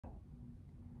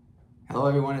Hello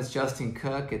everyone, it's Justin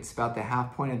Cook. It's about the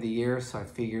half point of the year, so I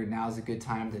figured now's a good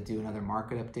time to do another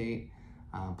market update.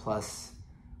 Plus,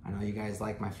 I know you guys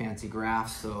like my fancy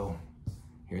graphs, so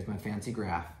here's my fancy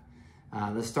graph.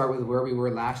 Let's start with where we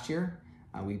were last year.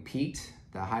 We peaked.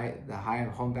 The high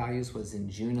of home values was in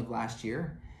June of last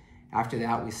year. After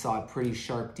that, we saw a pretty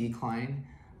sharp decline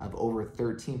of over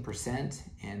 13%,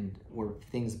 and where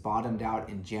things bottomed out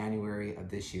in January of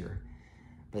this year.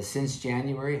 But since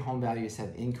January, home values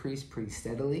have increased pretty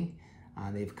steadily.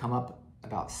 They've come up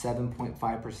about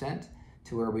 7.5%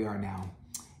 to where we are now.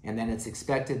 And then it's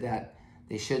expected that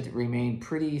they should remain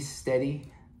pretty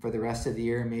steady for the rest of the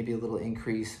year, maybe a little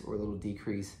increase or a little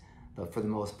decrease, but for the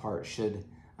most part should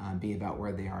be about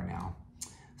where they are now.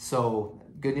 So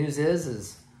good news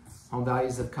is home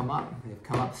values have come up. They've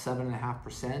come up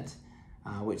 7.5%,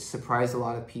 which surprised a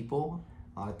lot of people.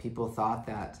 A lot of people thought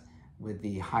that with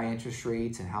the high interest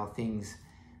rates and how things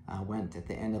went at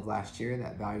the end of last year,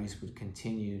 that values would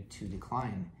continue to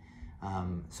decline.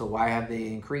 So why have they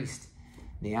increased?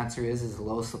 The answer is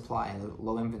low supply,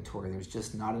 low inventory. There's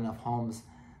just not enough homes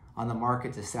on the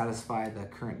market to satisfy the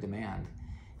current demand.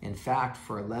 In fact,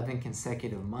 for 11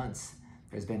 consecutive months,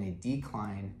 there's been a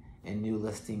decline in new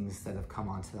listings that have come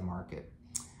onto the market.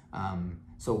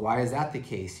 So why is that the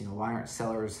case? Why aren't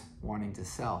sellers wanting to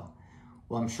sell?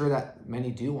 Well, I'm sure that many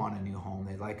do want a new home.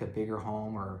 They like a bigger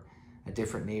home or a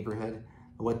different neighborhood.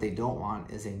 But what they don't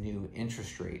want is a new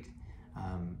interest rate.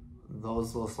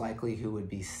 Those most likely who would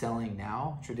be selling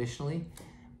now traditionally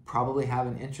probably have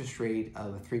an interest rate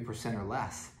of 3% or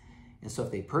less. And so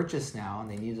if they purchase now and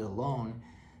they needed a loan,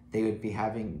 they would be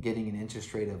getting an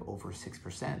interest rate of over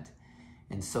 6%.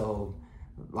 And so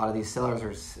a lot of these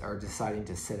sellers are deciding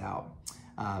to sit out.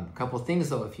 A couple of things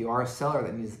though, if you are a seller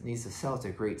that needs to sell, it's a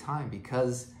great time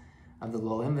because of the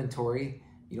low inventory.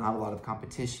 You don't have a lot of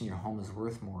competition, your home is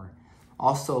worth more.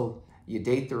 Also, you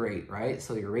date the rate, right?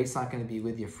 So your rate's not going to be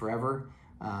with you forever.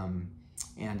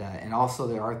 And also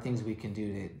there are things we can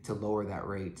do to lower that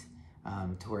rate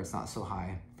to where it's not so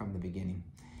high from the beginning.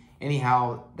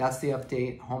 Anyhow, that's the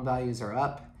update. Home values are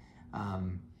up.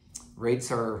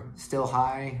 Rates are still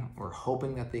high. We're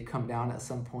hoping that they come down at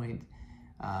some point.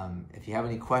 If you have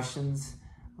any questions,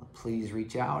 please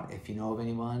reach out. If you know of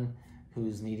anyone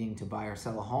who's needing to buy or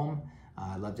sell a home,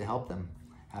 I'd love to help them.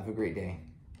 Have a great day.